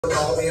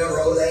Call me a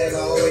Rolex,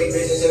 always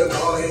bitches should have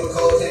called him a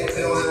cold tag.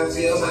 Feel how I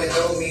feel, might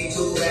know me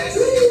too bad.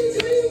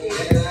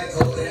 And I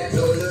told that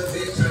no little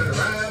bitch trying to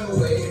rhyme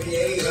away.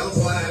 Yeah, I'm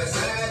going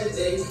outside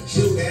today.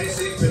 Shoot that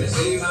sick, trying to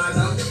see my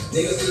dog.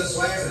 Niggas still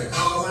swear, finna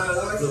call my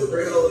lord. Blue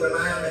brick over the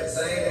mind at the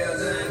same damn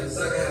time.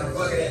 Sucking how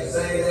fucking at the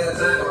same damn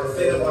time. Or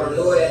feeling or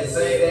do it at the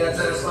same damn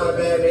time. Smart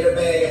bag, made a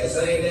bag at the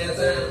same damn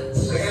time.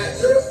 I got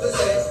drip for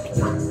say.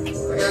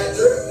 I got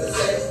drip for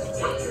say.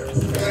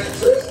 I got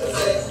drip for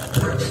say.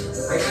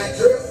 I got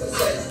drip for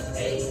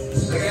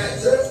say. I got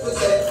drip for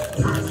say.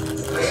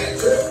 I got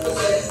drip for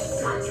say.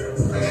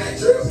 I got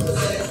drip for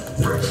say.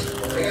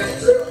 I got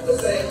drip for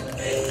say.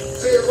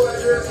 See your boy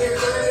drip can't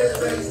find his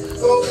face.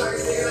 Four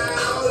pockets sticking out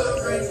all of them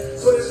face.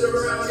 Switch them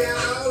around, got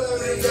all of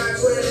them. Got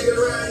 20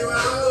 niggas around you,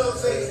 all of them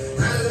face.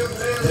 Out of them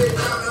family,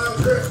 pound on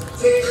drip.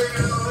 10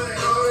 grand on money,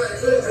 all that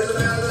clip. There's a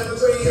battle in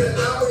between the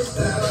doggy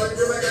style. Like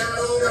drip, I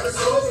got on, got the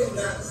smoking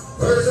down.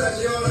 First I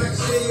see on, I can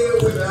steal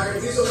with it. I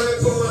can be so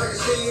much cool, I can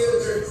steal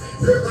drip.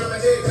 Drip on my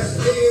head, that's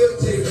the deal.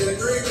 Take in a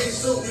 3-piece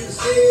suit, you can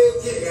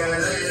still get it.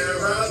 Got 99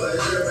 rounds, but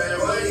drip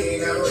ain't one. You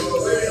ain't got to go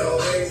with it. On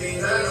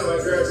 18, 9 on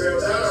my drip, drip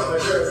down. On my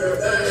drip, drip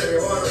down. If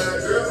you want my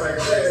drip, I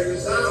can tell you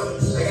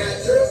something. I got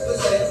drip for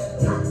say.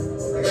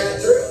 I got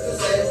drip for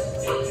say.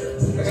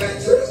 I got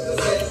drip for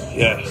say.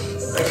 Yeah.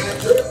 I got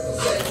drip for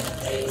say.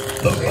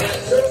 I got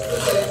drip for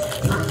say.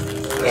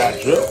 I got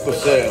drip for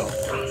sale.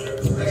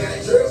 I got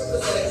drip for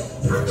say.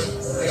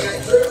 I got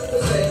drip for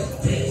say. I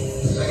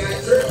got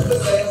drip for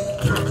say.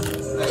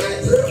 I got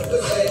drip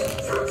for say.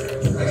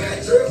 I got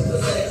drip for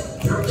say.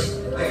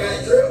 I got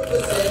drip for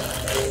say.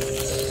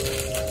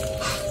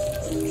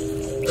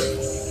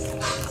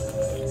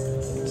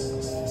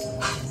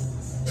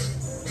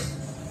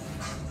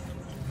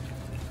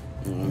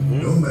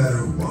 No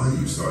matter why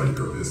you started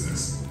your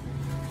business,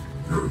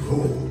 your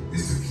goal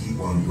is to keep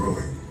on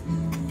growing.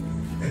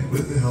 And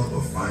with the help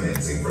of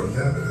financing from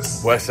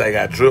Tapetus, Westside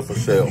got drip for you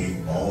sale. can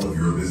meet all of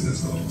your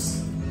business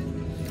goals.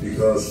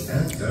 Because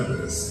at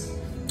Tapetus,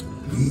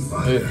 we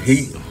finance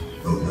heat.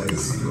 the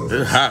legacy goals.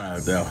 It's hot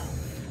out there.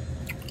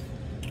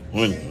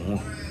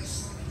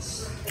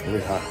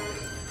 It's hot.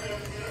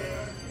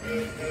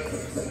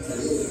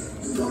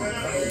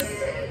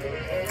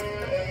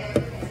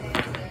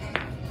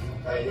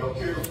 Hey, yo, Q.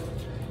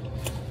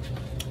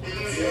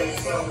 Yeah,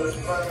 something that's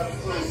fucking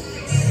food.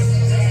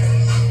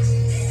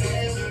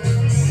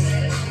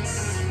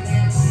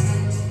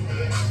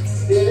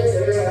 Yeah.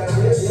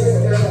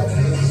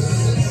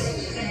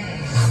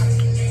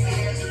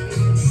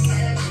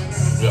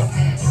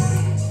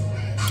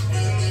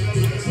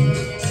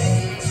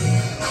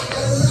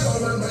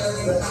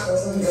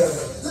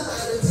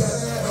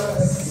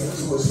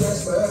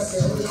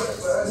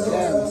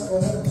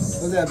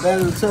 Was that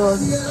battery charge?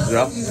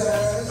 Yeah.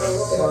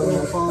 On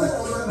your phone? You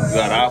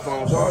got an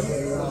iPhone charger?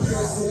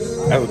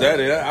 That's what that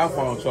is, that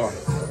iPhone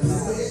charger.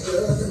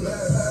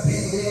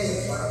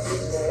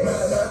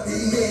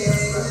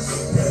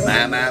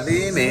 My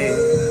baby.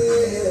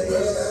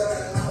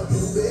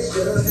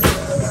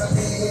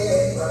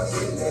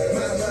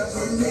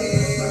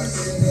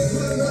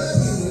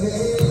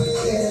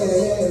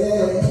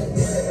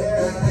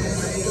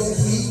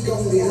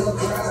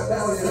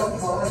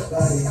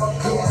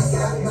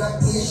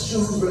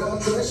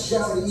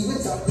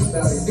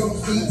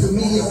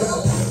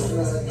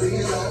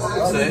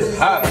 It's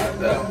hot out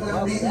there.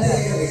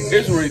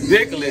 It's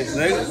ridiculous,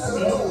 nigga.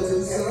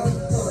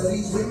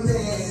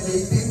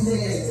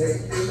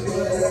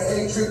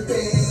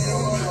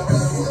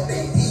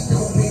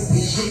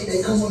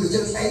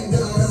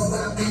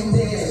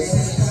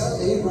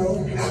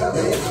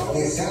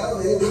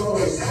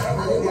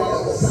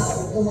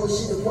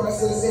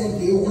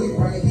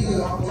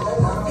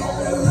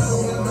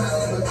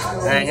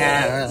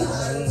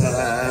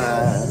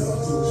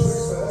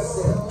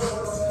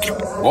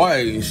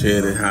 Boy, he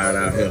said it's hot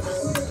out here.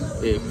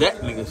 If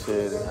that nigga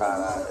said it's hot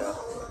out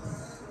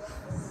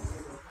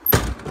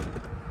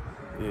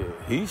here. Yeah,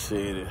 he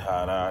said it's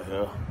hot out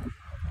here.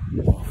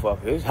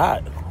 Motherfucker, it's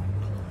hot.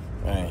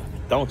 Man,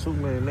 don't too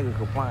many niggas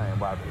complain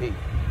about the heat.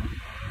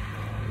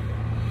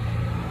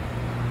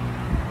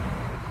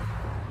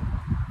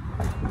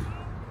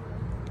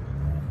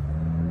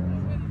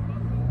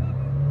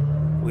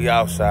 We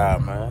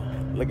outside,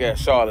 man. Look at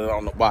Charlotte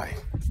on the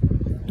bike.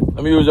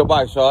 Let me use your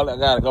bike, Charlotte. I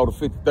gotta go to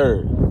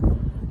 53rd.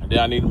 And then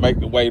I need to make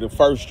the way to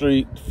 1st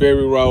Street,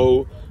 Ferry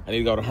Road. I need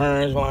to go to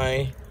Hearns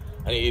Lane.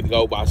 I need to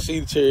go by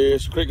Cedar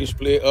Terrace, Cricket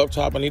Split, up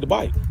top. I need a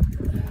bike.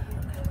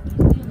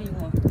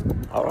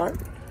 All right.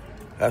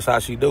 That's how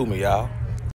she do me, y'all.